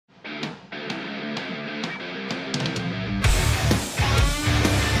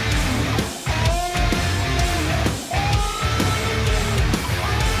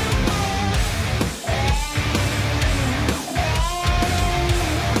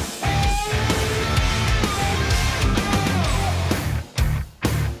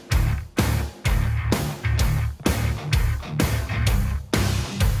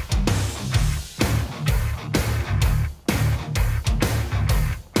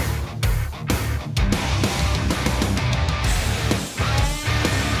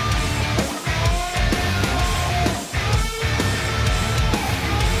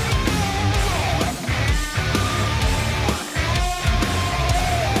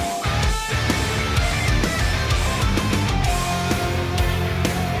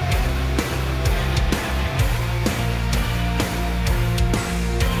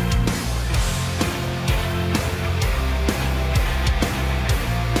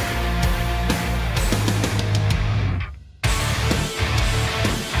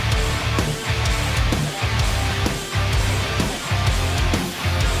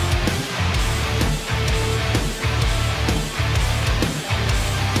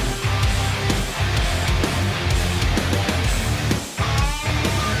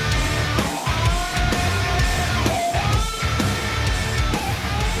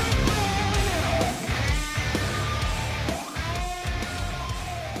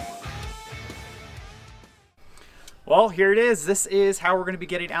Well, here it is. This is how we're going to be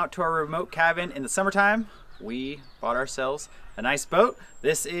getting out to our remote cabin in the summertime. We bought ourselves a nice boat.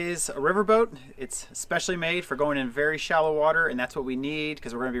 This is a river boat. It's specially made for going in very shallow water, and that's what we need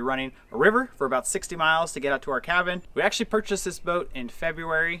because we're going to be running a river for about 60 miles to get out to our cabin. We actually purchased this boat in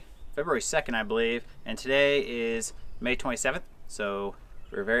February 2nd, I believe, and today is May 27th. So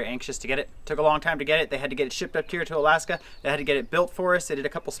we were very anxious to get it. Took a long time to get it. They had to get it shipped up here to Alaska. They had to get it built for us. They did a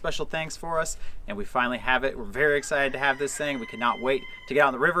couple special things for us, and we finally have it. We're very excited to have this thing. We cannot wait to get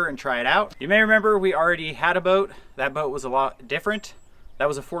on the river and try it out. You may remember we already had a boat. That boat was a lot different. That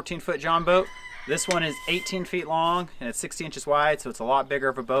was a 14-foot John boat. This one is 18 feet long and it's 60 inches wide, so it's a lot bigger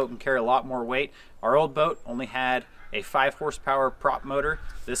of a boat and carry a lot more weight. Our old boat only had a 5 horsepower prop motor.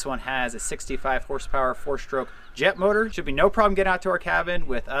 This one has a 65 horsepower 4-stroke jet motor. Should be no problem getting out to our cabin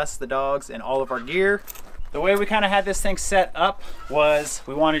with us, the dogs, and all of our gear. The way we kind of had this thing set up was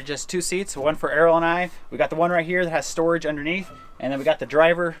we wanted just 2 seats, one for Arielle and I. We got the one right here that has storage underneath, and then we got the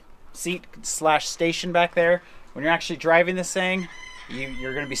driver seat slash station back there. When you're actually driving this thing,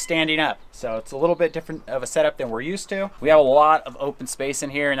 you're going to be standing up, so it's a little bit different of a setup than we're used to. We have a lot of open space in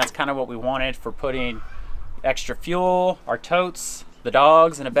here, and that's kind of what we wanted for putting extra fuel, our totes, the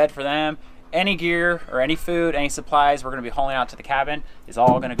dogs, and a bed for them. Any gear or any food, any supplies we're going to be hauling out to the cabin is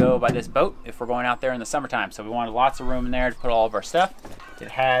all going to go by this boat if we're going out there in the summertime. So we wanted lots of room in there to put all of our stuff. It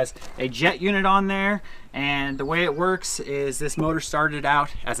has a jet unit on there, and the way it works is this motor started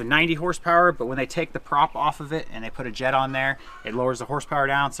out as a 90 horsepower, but when they take the prop off of it and they put a jet on there, it lowers the horsepower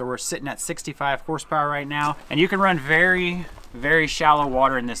down. So we're sitting at 65 horsepower right now, and you can run very, very shallow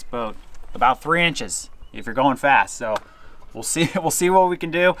water in this boat, about 3 inches if you're going fast. So we'll see what we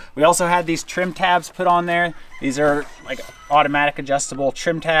can do. We also had these trim tabs put on there. These are like automatic adjustable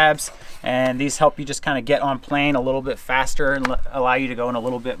trim tabs, and these help you just kind of get on plane a little bit faster and allow you to go in a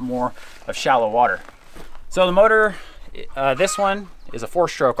little bit more of shallow water. So the motor, this one is a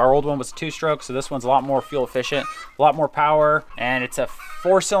 4-stroke. Our old one was a 2-stroke, so this one's a lot more fuel efficient, a lot more power, and it's a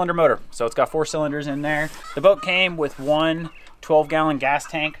 4-cylinder motor. So it's got 4 cylinders in there. The boat came with one 12-gallon gas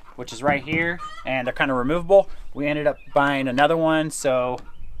tank, which is right here, and they're kind of removable. We ended up buying another one, so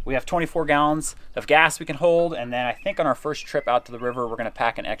we have 24 gallons of gas we can hold, and then I think on our first trip out to the river we're going to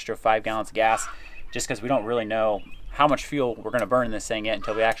pack an extra 5 gallons of gas, just because we don't really know how much fuel we're going to burn in this thing yet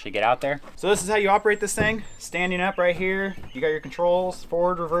until we actually get out there. So this is how you operate this thing. Standing up right here, you got your controls,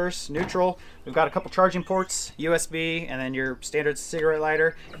 forward, reverse, neutral. We've got a couple charging ports, USB, and then your standard cigarette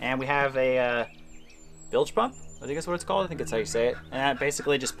lighter, and we have a bilge pump, I think that's what it's called. I think that's how you say it. And that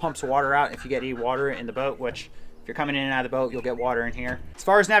basically just pumps water out if you get any water in the boat, which if you're coming in and out of the boat, you'll get water in here. As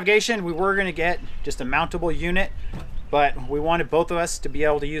far as navigation, we were gonna get just a mountable unit, but we wanted both of us to be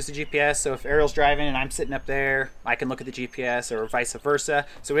able to use the GPS. So if Arielle's driving and I'm sitting up there, I can look at the GPS, or vice versa.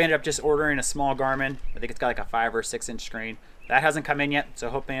 So we ended up just ordering a small Garmin. I think it's got like a 5 or 6 inch screen. That hasn't come in yet, so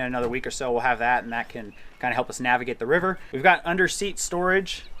hoping in another week or so we'll have that, and that can kind of help us navigate the river. We've got under seat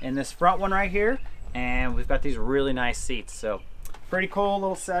storage in this front one right here, and we've got these really nice seats. So pretty cool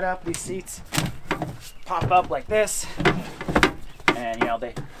little setup. These seats pop up like this, and you know,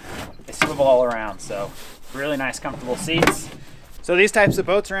 they swivel all around. So really nice, comfortable seats. So these types of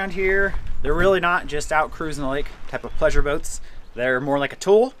boats around here, they're really not just out cruising the lake type of pleasure boats. They're more like a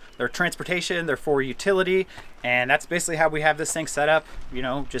tool. They're transportation, they're for utility, and that's basically how we have this thing set up. You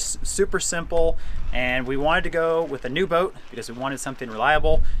know, just super simple. And we wanted to go with a new boat because we wanted something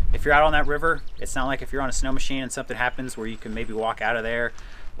reliable. If you're out on that river, it's not like if you're on a snow machine and something happens where you can maybe walk out of there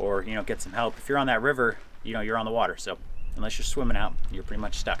or, you know, get some help. If you're on that river, you know, you're on the water. So unless you're swimming out, you're pretty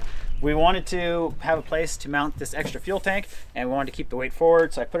much stuck. We wanted to have a place to mount this extra fuel tank, and we wanted to keep the weight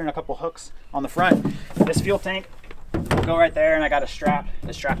forward. So I put in a couple hooks on the front. This fuel tank will go right there, and I got a strap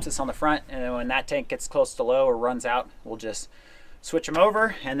that straps this on the front, and then when that tank gets close to low or runs out, we'll just switch them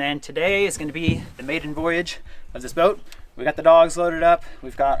over. And then today is going to be the maiden voyage of this boat. We got the dogs loaded up,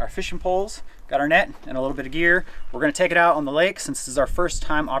 we've got our fishing poles, got our net and a little bit of gear. We're going to take it out on the lake since this is our first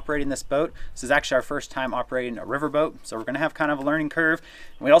time operating this boat. This is actually our first time operating a river boat, so we're going to have kind of a learning curve.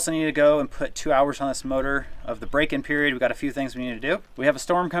 And we also need to go and put 2 hours on this motor of the break-in period. We've got a few things we need to do. We have a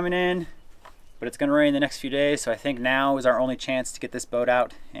storm coming in, but it's going to rain the next few days, so I think now is our only chance to get this boat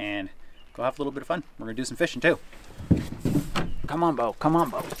out and go have a little bit of fun. We're going to do some fishing too. Come on, Bo. Come on,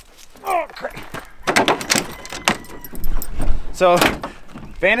 Bo. Oh, great. So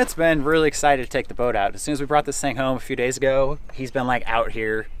Bandit's been really excited to take the boat out. As soon as we brought this thing home a few days ago, he's been like out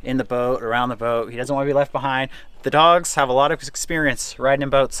here in the boat, around the boat. He doesn't want to be left behind. The dogs have a lot of experience riding in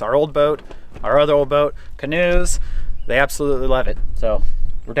boats. Our old boat, our other old boat, canoes, they absolutely love it. So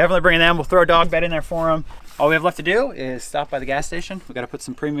we're definitely bringing them. We'll throw a dog bed in there for them. All we have left to do is stop by the gas station. We got to put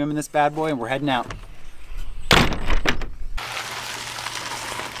some premium in this bad boy, and we're heading out.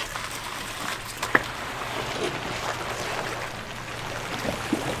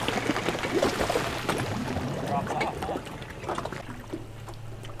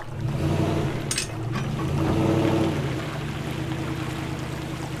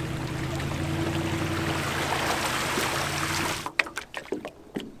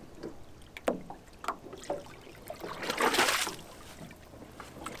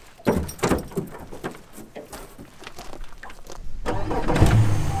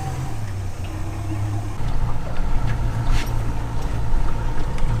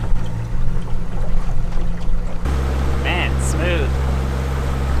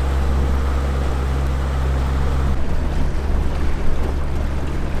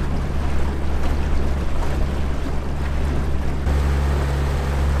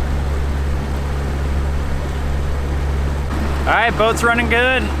 boat's running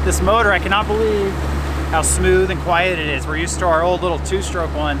good. This motor, I cannot believe how smooth and quiet it is. We're used to our old little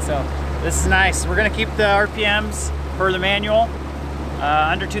 2-stroke one, so this is nice. We're gonna keep the RPMs per the manual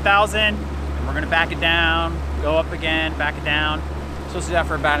under 2,000, and we're gonna back it down, go up again, back it down. Supposed to do that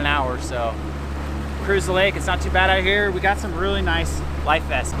for about an hour, so cruise the lake. It's not too bad out here. We got some really nice life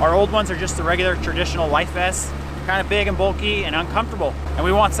vests. Our old ones are just the regular traditional life vests, kind of big and bulky and uncomfortable. And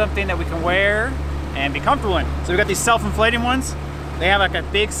we want something that we can wear and be comfortable in. So we got these self-inflating ones. They have like a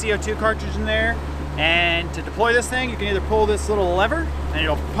big CO2 cartridge in there. And to deploy this thing, you can either pull this little lever and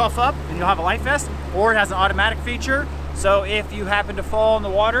it'll puff up and you'll have a life vest, or it has an automatic feature. So if you happen to fall in the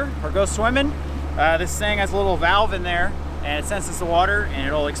water or go swimming, this thing has a little valve in there and it senses the water and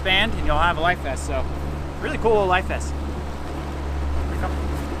it'll expand and you'll have a life vest. So really cool little life vest.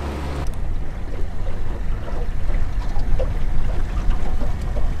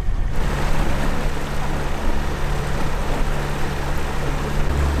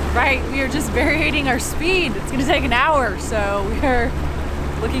 Right, we are just varying our speed. It's gonna take an hour, so we are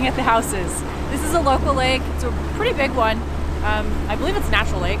looking at the houses. This is a local lake. It's a pretty big one. I believe it's a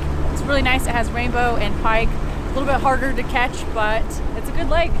natural lake. It's really nice. It has rainbow and pike. A little bit harder to catch, but it's a good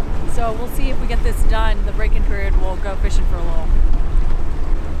lake. So we'll see if we get this done. The break-in period, we'll go fishing for a little.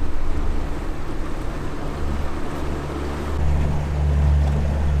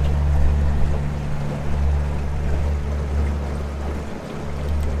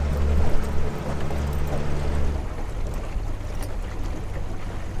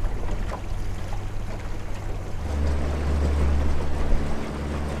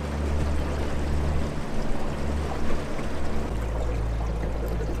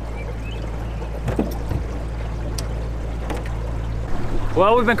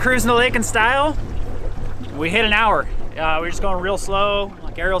 Well, we've been cruising the lake in style. We hit an hour. We're just going real slow.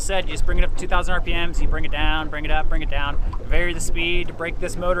 Like Arielle said, you just bring it up to 2,000 RPMs, you bring it down, bring it up, bring it down, vary the speed to break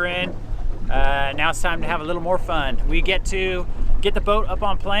this motor in. Now it's time to have a little more fun. We get to get the boat up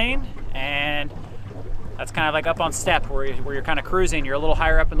on plane, and that's kind of like up on step where you're kind of cruising. You're a little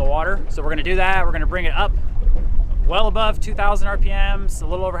higher up in the water. So we're gonna do that. We're gonna bring it up well above 2,000 RPMs, a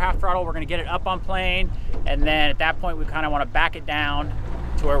little over half throttle. We're gonna get it up on plane, and then at that point we kind of want to back it down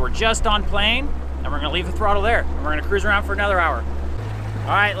to where we're just on plane, and we're gonna leave the throttle there, and we're gonna cruise around for another hour. All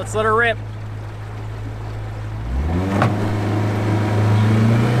right, let's let her rip.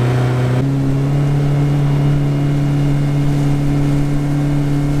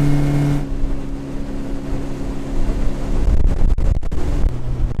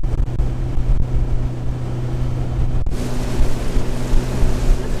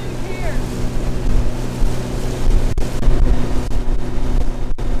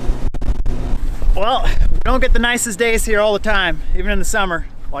 Well, we don't get the nicest days here all the time, even in the summer.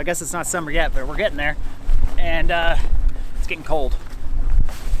 Well, I guess it's not summer yet, but we're getting there. And it's getting cold.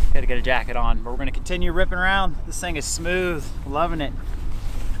 Gotta get a jacket on, but we're gonna continue ripping around. This thing is smooth, loving it.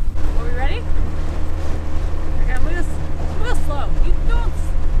 Are we ready? Okay, move slow.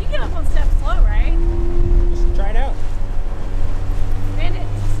 You get up on step slow, right? Just try it out. Bandit.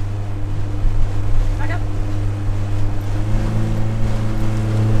 Back up.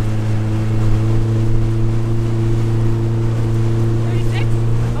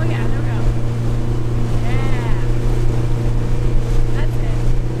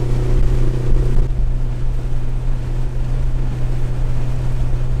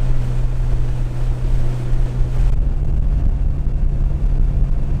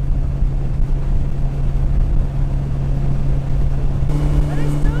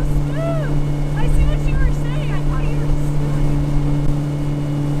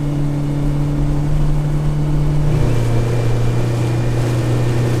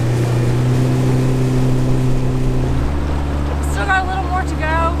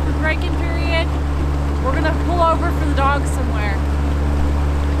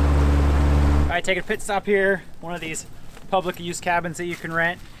 Taking a pit stop here, one of these public use cabins that you can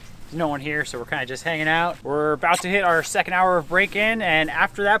rent. There's no one here, so we're kind of just hanging out. We're about to hit our second hour of break-in, and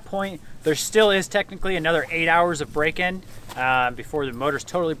after that point, there still is technically another 8 hours of break-in before the motor's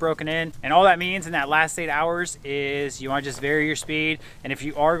totally broken in. And all that means in that last 8 hours is you want to just vary your speed, and if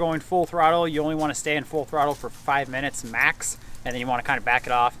you are going full throttle, you only want to stay in full throttle for 5 minutes max, and then you want to kind of back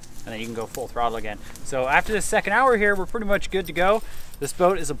it off, and then you can go full throttle again. So after the second hour here, we're pretty much good to go. This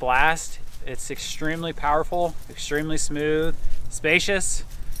boat is a blast. It's extremely powerful, extremely smooth, spacious.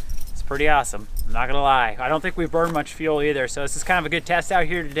 It's pretty awesome. I'm not gonna lie, I don't think we burned much fuel either, so this is kind of a good test out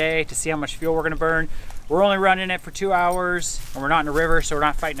here today to see how much fuel we're gonna burn. We're only running it for 2 hours, and we're not in a river, so we're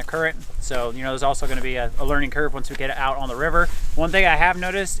not fighting a current. So, you know, there's also gonna be a learning curve once we get out on the river. One thing I have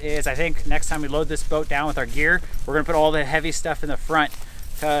noticed is I think next time we load this boat down with our gear, we're gonna put all the heavy stuff in the front,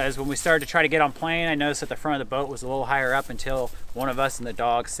 because when we started to try to get on plane, I noticed that the front of the boat was a little higher up until one of us and the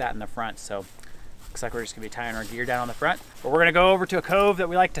dog sat in the front. So looks like we're just gonna be tying our gear down on the front. But we're gonna go over to a cove that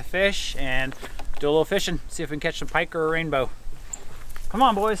we like to fish and do a little fishing, see if we can catch some pike or a rainbow. Come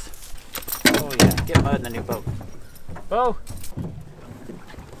on, boys. Oh yeah, get mud in the new boat. Bo.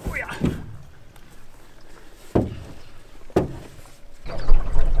 Oh yeah.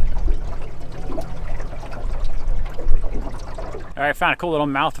 All right, found a cool little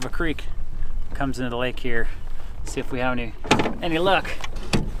mouth of a creek. Comes into the lake here. See if we have any luck.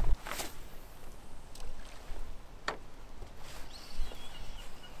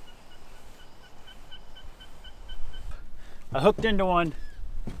 I hooked into one.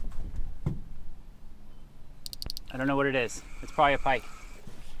 I don't know what it is. It's probably a pike.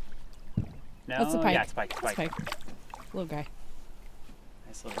 No, that's a pike. Yeah, it's a pike. It's a pike. Little guy.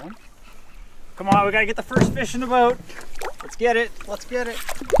 Nice little one. Come on, we gotta get the first fish in the boat. Let's get it. Let's get it.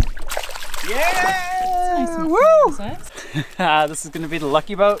 Yeah! Nice. Woo! This is gonna be the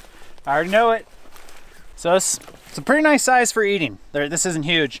lucky boat. I already know it. So it's a pretty nice size for eating. This isn't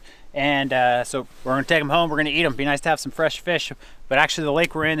huge. And so we're gonna take them home, we're gonna eat them. Be nice to have some fresh fish, but actually the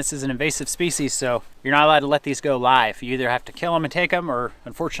lake we're in, this is an invasive species, so you're not allowed to let these go live. You either have to kill them and take them, or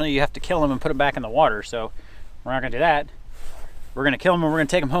unfortunately you have to kill them and put them back in the water, so we're not gonna do that. We're gonna kill them and we're gonna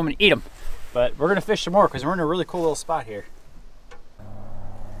take them home and eat them. But we're gonna fish some more because we're in a really cool little spot here.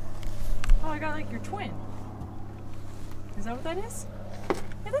 Oh, I got like your twin. Is that what that is?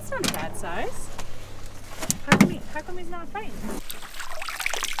 Yeah, that's not a bad size. How come he's not fighting?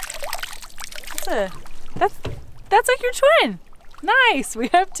 That's like your twin. Nice. We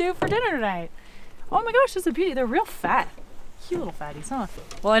have 2 for dinner tonight. Oh my gosh, that's a beauty. They're real fat. Cute little fatties, huh?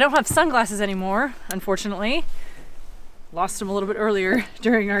 Well, I don't have sunglasses anymore, unfortunately. Lost them a little bit earlier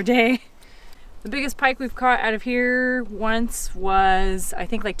during our day. The biggest pike we've caught out of here once was, I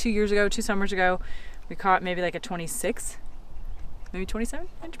think like 2 years ago, 2 summers ago. We caught maybe like a 26, maybe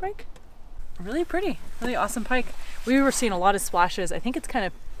 27-inch pike. Really pretty, really awesome pike. We were seeing a lot of splashes. I think it's kind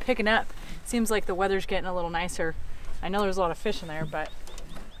of picking up. Seems like the weather's getting a little nicer. I know there's a lot of fish in there, but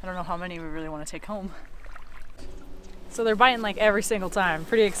I don't know how many we really want to take home. So they're biting like every single time.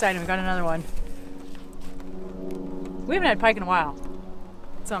 Pretty exciting, we got another one. We haven't had pike in a while,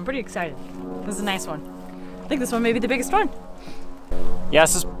 so I'm pretty excited. This is a nice one. I think this one may be the biggest one. Yeah,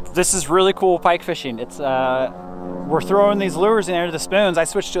 this is really cool pike fishing. It's we're throwing these lures in there to the spoons. I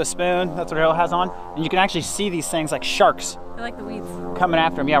switched to a spoon, that's what Arielle has on, and you can actually see these things like sharks. I like the weeds. Coming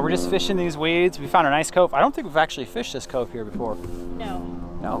after them. Yeah, we're just fishing these weeds. We found a nice cove. I don't think we've actually fished this cove here before. No.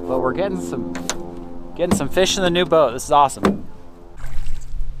 No, but we're getting some fish in the new boat. This is awesome.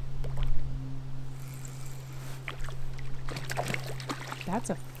 That's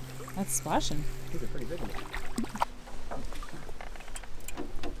splashing. These are pretty big ones.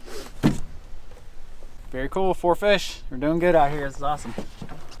 Very cool, 4 fish. We're doing good out here, this is awesome.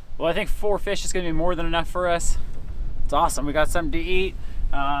 Well, I think 4 fish is gonna be more than enough for us. It's awesome, we got something to eat.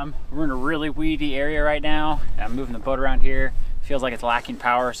 We're in a really weedy area right now. I'm moving the boat around here. Feels like it's lacking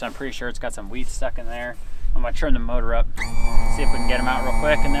power, so I'm pretty sure it's got some weeds stuck in there. I'm gonna turn the motor up, see if we can get them out real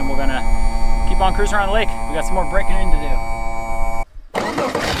quick, and then we're gonna keep on cruising around the lake. We got some more breaking in to do.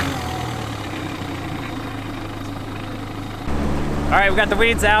 All right, we got the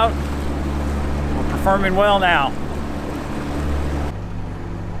weeds out. We're performing well now.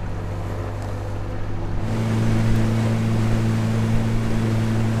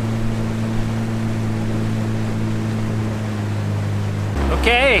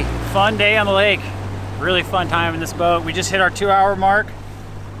 Okay, fun day on the lake. Really fun time in this boat. We just hit our 2-hour mark.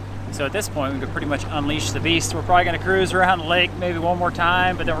 So at this point, we could pretty much unleash the beast. We're probably gonna cruise around the lake maybe one more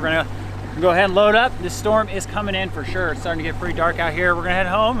time, but then we're gonna go ahead and load up. This storm is coming in for sure. It's starting to get pretty dark out here. We're gonna head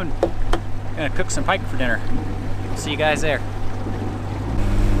home and gonna cook some pike for dinner. See you guys there.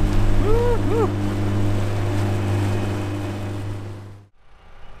 Woo-hoo.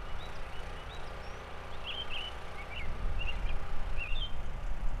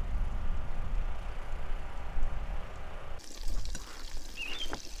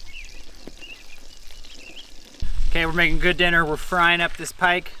 Okay, we're making good dinner. We're frying up this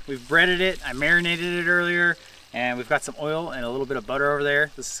pike. We've breaded it. I marinated it earlier, and we've got some oil and a little bit of butter over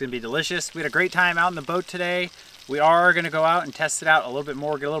there. This is gonna be delicious. We had a great time out in the boat today. We are gonna go out and test it out a little bit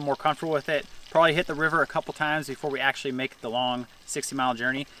more, get a little more comfortable with it. Probably hit the river a couple times before we actually make the long 60-mile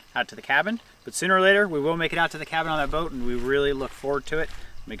journey out to the cabin. But sooner or later, we will make it out to the cabin on that boat, and we really look forward to it.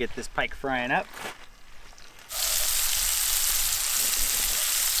 Let me get this pike frying up.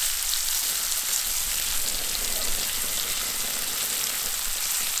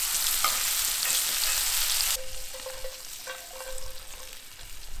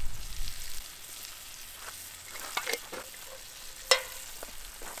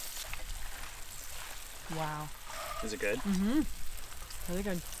 Wow. Is it good? Mm-hmm. Really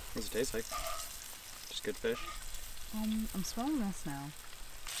good. What does it taste like? Just good fish? I'm smelling this now.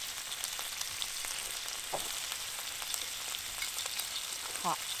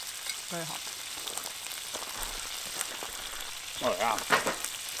 Hot. Very hot. Oh yeah.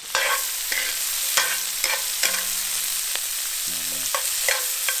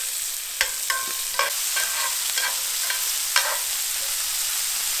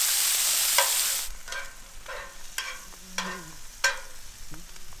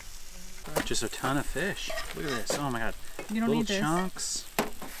 Just a ton of fish. Look at this. Oh my god. You don't Little need this. chunks.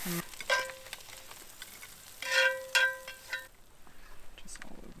 Just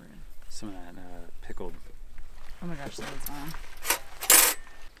all over it. Some of that pickled. Oh my gosh, that's on.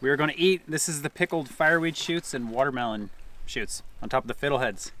 We are going to eat. This is the pickled fireweed shoots and watermelon shoots on top of the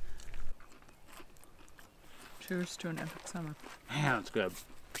fiddleheads. Cheers to an epic summer. Man, it's good.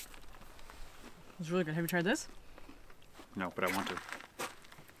 It's really good. Have you tried this? No, but I want to.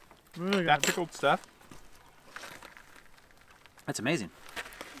 Really good. That pickled stuff. That's amazing.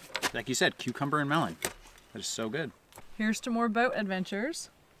 Like you said, cucumber and melon. That is so good. Here's to more boat adventures.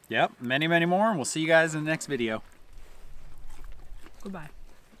 Yep, many, many more, and we'll see you guys in the next video. Goodbye.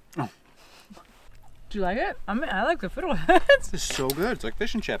 Oh. Do you like it? I like the fiddleheads. This is so good. It's like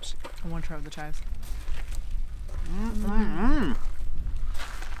fish and chips. I want to try with the chives.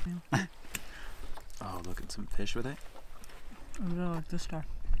 Oh, look at some fish with it. I really like this stuff.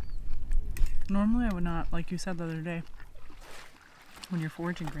 Normally I would not, like you said the other day, when you're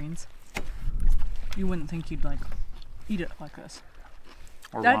foraging greens, you wouldn't think you'd like eat it like this.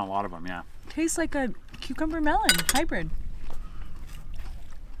 Or That- want a lot of them, yeah. Tastes like a cucumber melon hybrid.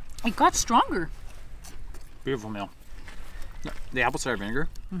 It got stronger. Beautiful meal. The apple cider vinegar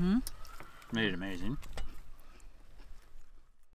made it amazing.